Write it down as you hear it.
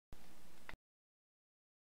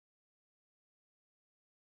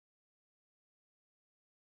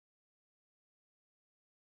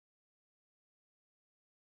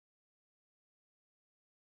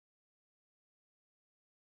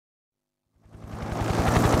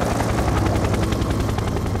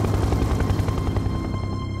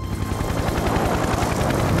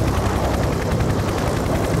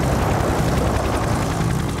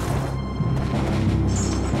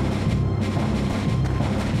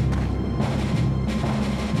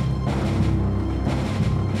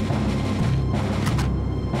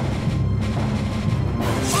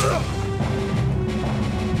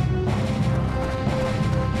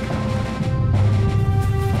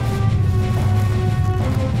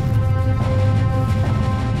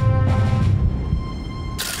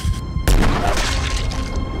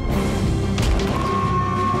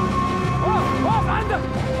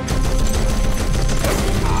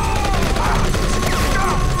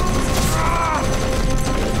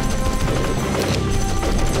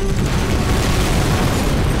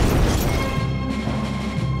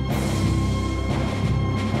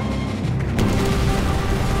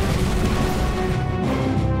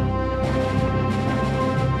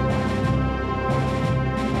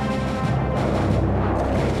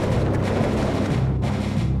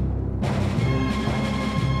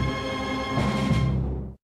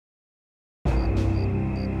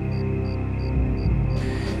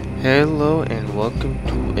Hello and welcome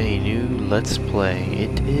to a new Let's Play.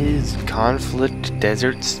 It is Conflict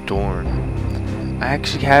Desert Storm. I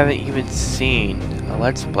actually haven't even seen a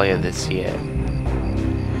Let's Play of this yet.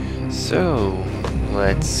 So,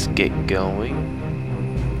 let's get going.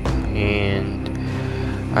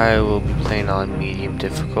 And I will be playing on medium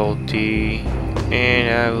difficulty.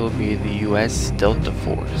 And I will be the US Delta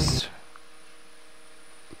Force.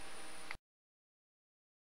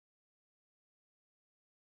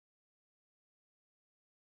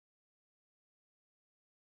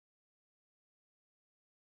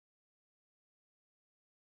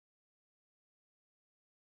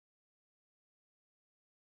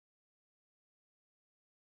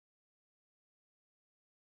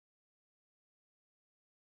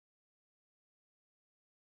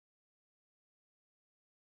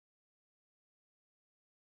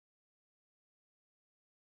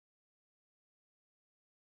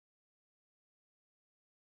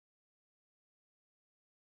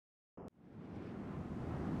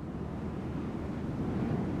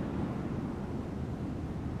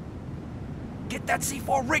 Get that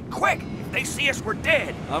C4 rig quick! If they see us, we're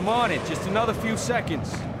dead! I'm on it. Just another few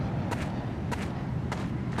seconds.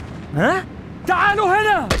 ها؟ تعالوا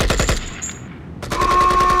هنا!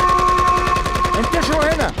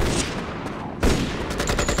 انتشروا هنا!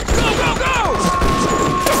 Go, go, go!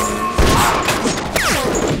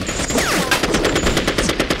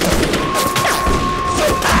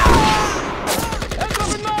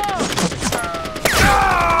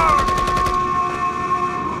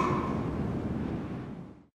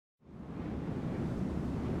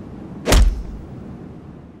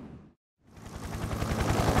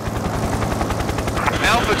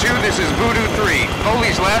 Alpha 2, this is Voodoo 3.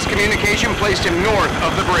 Foley's last communication placed him north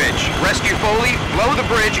of the bridge. Rescue Foley, blow the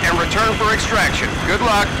bridge, and return for extraction. Good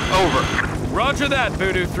luck. Over. Roger that,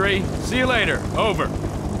 Voodoo 3. See you later. Over.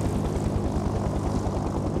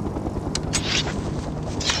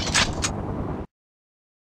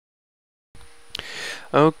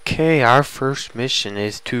 Okay, our first mission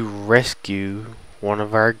is to rescue one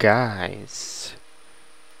of our guys.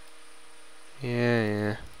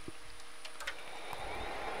 Yeah.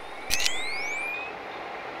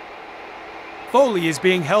 Foley is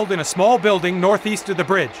being held in a small building northeast of the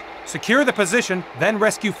bridge. Secure the position, then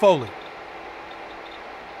rescue Foley.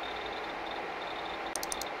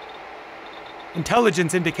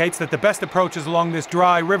 Intelligence indicates that the best approach is along this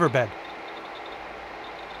dry riverbed.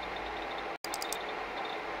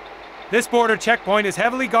 This border checkpoint is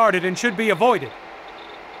heavily guarded and should be avoided.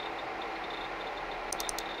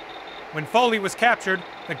 When Foley was captured,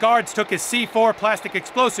 the guards took his C4 plastic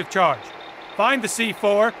explosive charge. Find the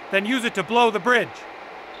C4, then use it to blow the bridge.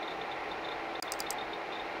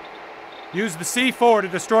 Use the C4 to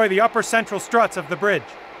destroy the upper central struts of the bridge.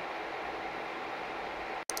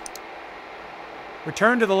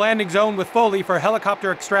 Return to the landing zone with Foley for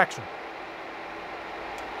helicopter extraction.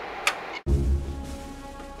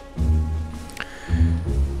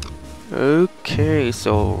 Okay,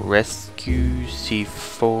 so rescue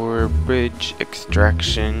C4 bridge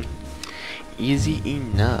extraction. Easy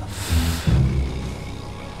enough.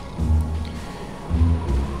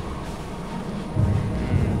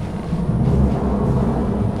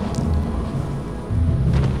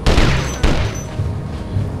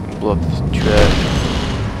 Blow up the truck.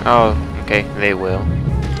 Oh, okay, they will.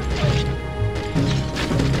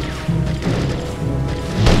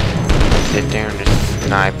 Sit there and just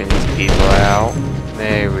sniping these people out.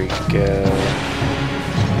 There we go.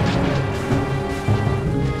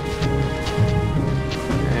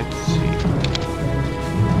 Let's see.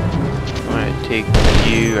 I'm gonna take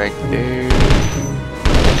you right there.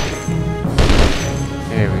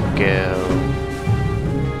 There we go.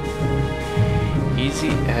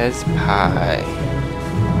 Easy as pie.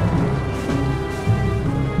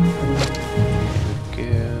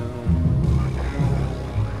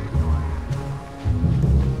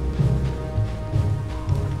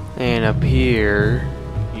 And up here,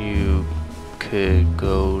 you could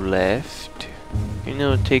go left, and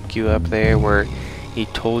it'll take you up there where he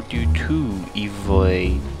told you to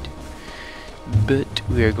avoid. But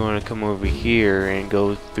we are going to come over here and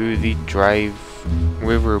go through the dry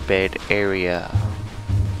riverbed area.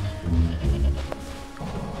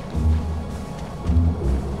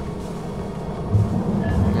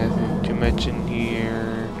 Nothing too much in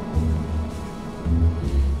here.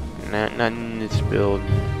 Nothing in this building.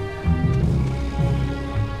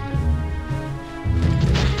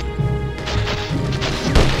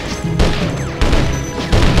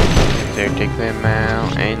 There, take them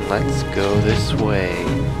out, and let's go this way.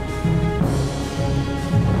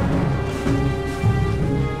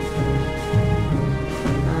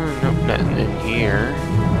 nothing in here.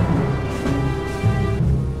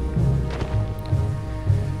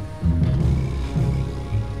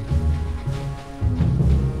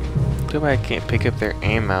 Too bad I can't pick up their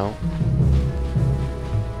ammo.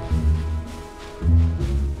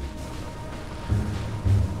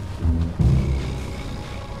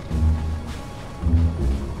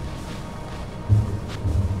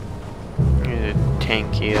 There's a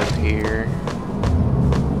tanky up here.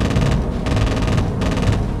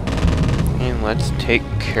 And let's take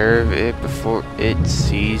care of it before it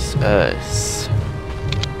sees us.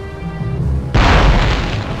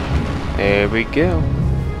 There we go.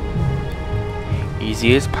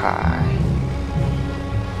 Easy as pie.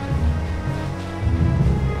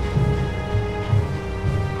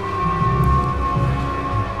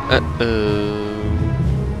 Uh-oh.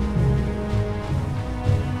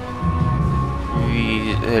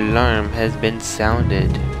 The alarm has been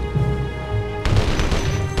sounded.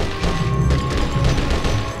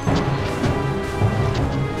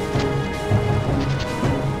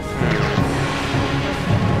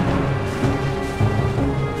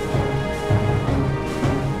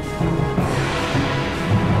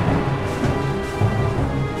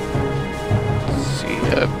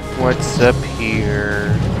 What's up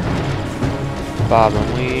here? Bob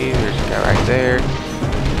and weave. There's a guy right there.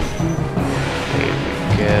 There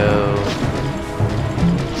we go.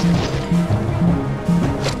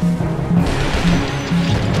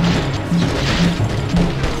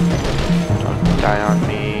 Don't die on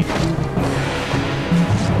me.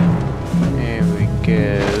 There we go.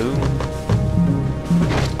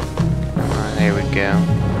 Come on, there we go.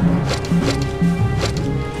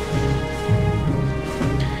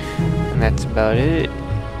 That's about it.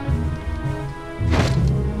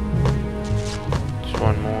 Just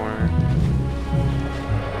one more.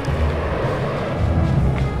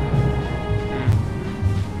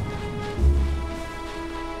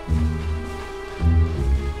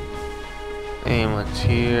 And what's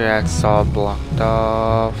here? That's all blocked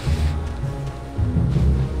off.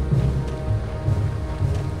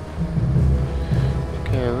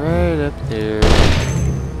 Okay, right up there.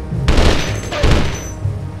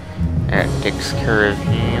 That takes care of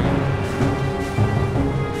him.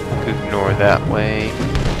 Could ignore that way.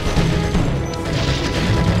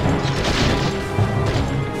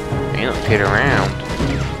 They don't get around.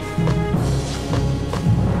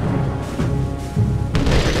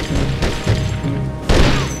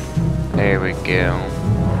 There we go.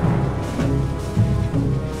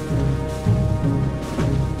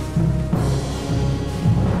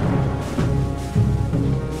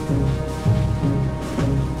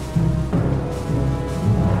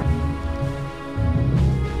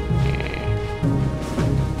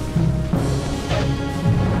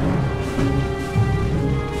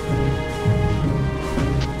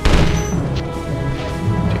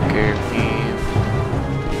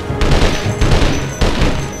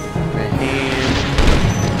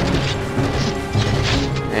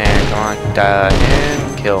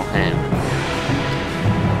 And kill him.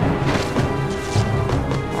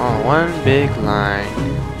 On one big line.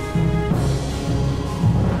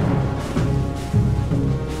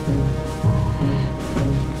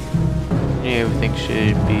 Everything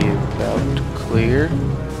should be about clear.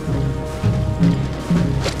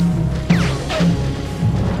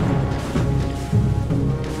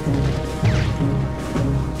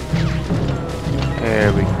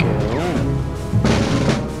 There we go.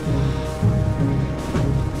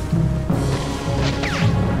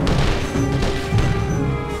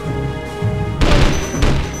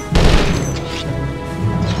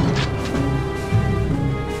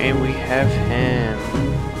 And we have him.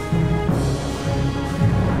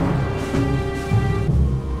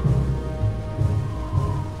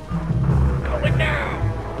 Going now.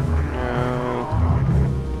 No.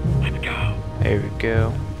 Let's go. There we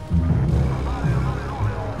go.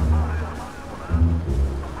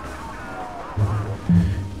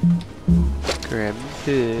 Grab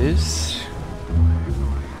this.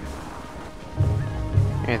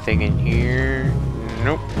 Anything in here?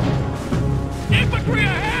 Nope. Infantry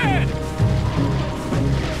ahead!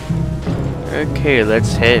 Okay,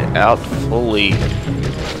 let's head out fully. I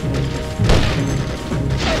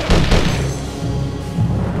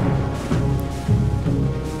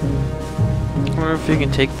wonder if we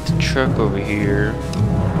can take the truck over here.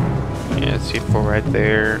 Yeah, C4 right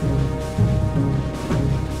there.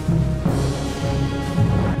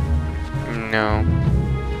 No.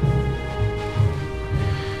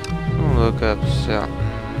 I'll look up something.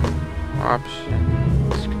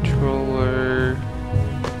 Options, controller,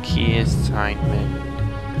 key assignment.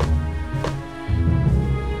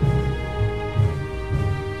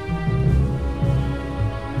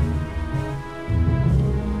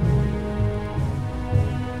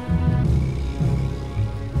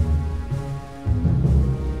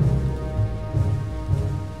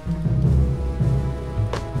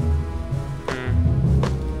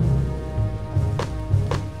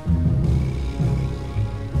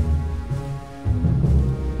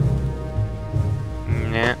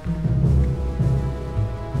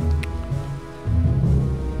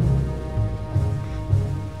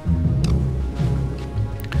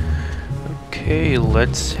 Okay,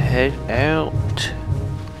 let's head out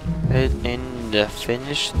and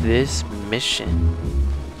finish this mission.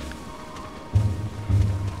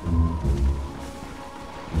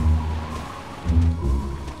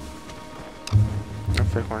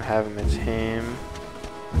 If we're gonna have him as him.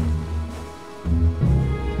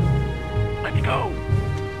 Let's go.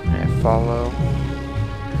 And follow.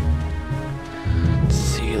 Let's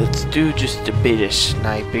see, let's do just a bit of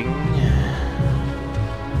sniping.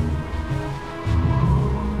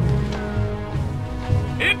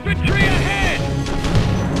 Infantry ahead!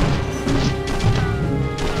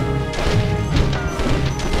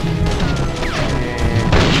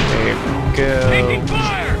 And there we Taking go.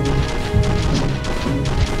 fire!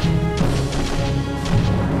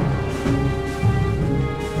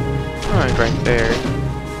 Alright, right there.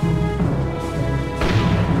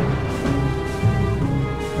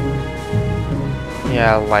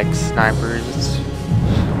 Yeah, I like snipers.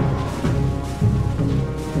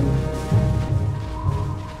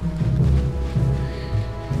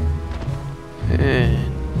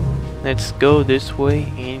 And let's go this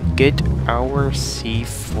way and get our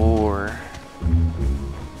C4.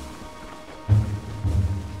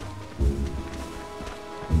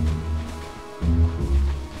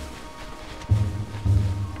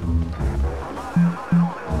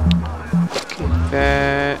 Get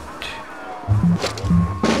that.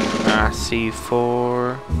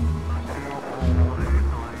 C4.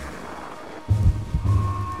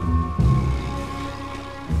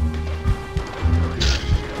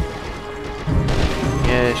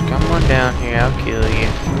 Yes, come on down here, I'll kill you.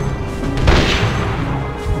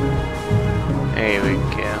 There we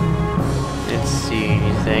go. Let's see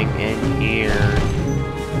anything in here.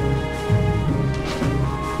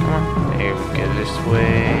 Come on, there we go, this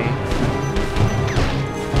way.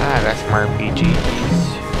 Ah, got some RPGs.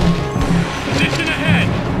 Position ahead!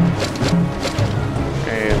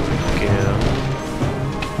 There we go.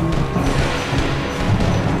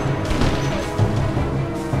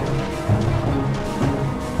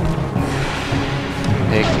 What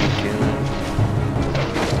the heck you doing?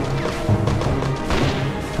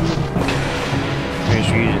 Who's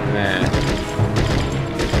using that?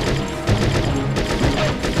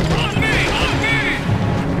 On me! On me!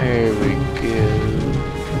 There we go.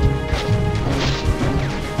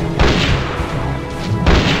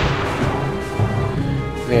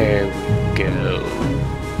 There we go.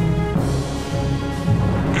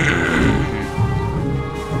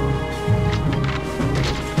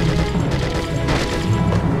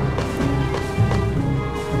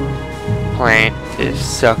 Plant this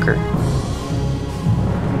sucker.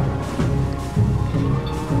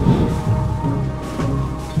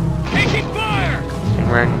 Taking fire!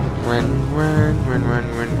 Run.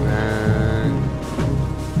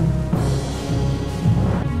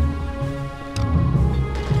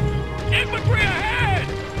 Infantry ahead!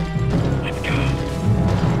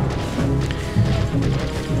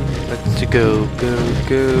 Let's go. Let's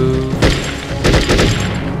go.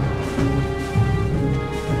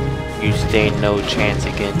 You stand no chance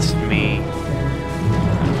against me.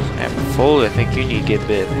 I'm full, I think you need to get a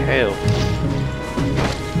bit of help.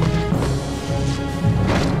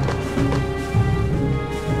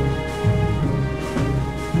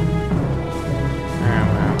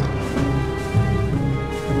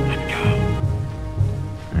 Let's go.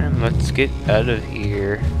 And let's get out of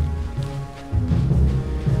here.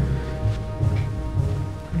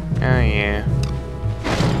 Oh yeah.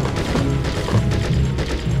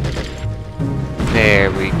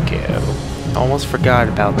 There we go. Almost forgot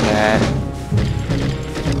about that.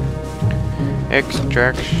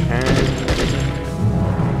 Extraction.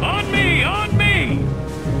 On me! On me!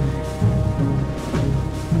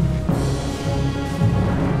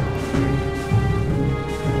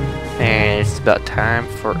 And it's about time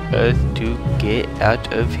for us to get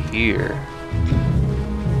out of here.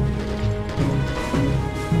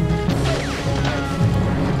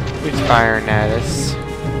 Who's firing at us?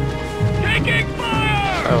 Taking fire!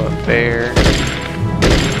 Oh, up there.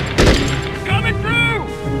 Coming through!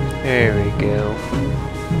 There we go.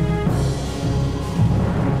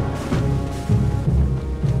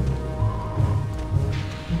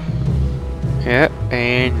 Yep,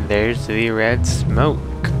 and there's the red smoke.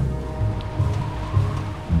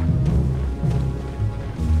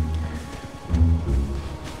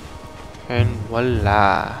 And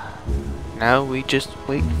voila. Now we just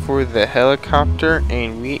wait for the helicopter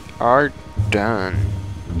and we are done.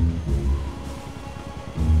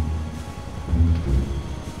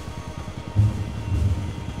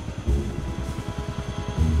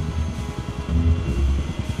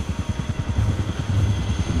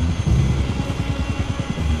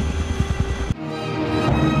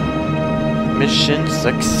 Mission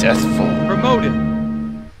successful. Promoted.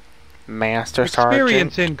 Master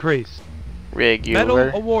Experience Sergeant. increase. Regular.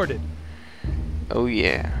 Medal awarded. Oh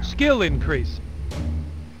yeah. Skill increase.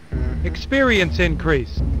 Mhm. Experience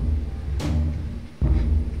increase.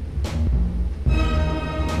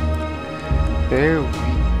 There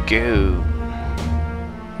we go.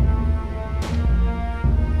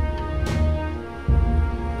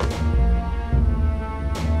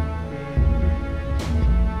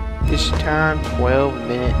 This time 12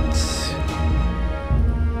 minutes.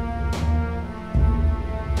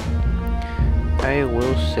 I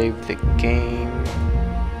will save the game.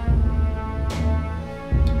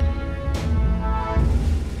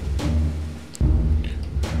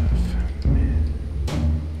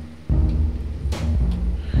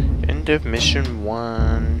 End of mission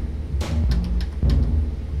 1.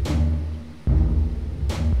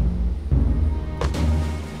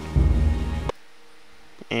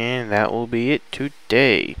 And that will be it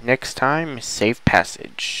today. Next time, safe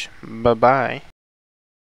passage. Bye-bye.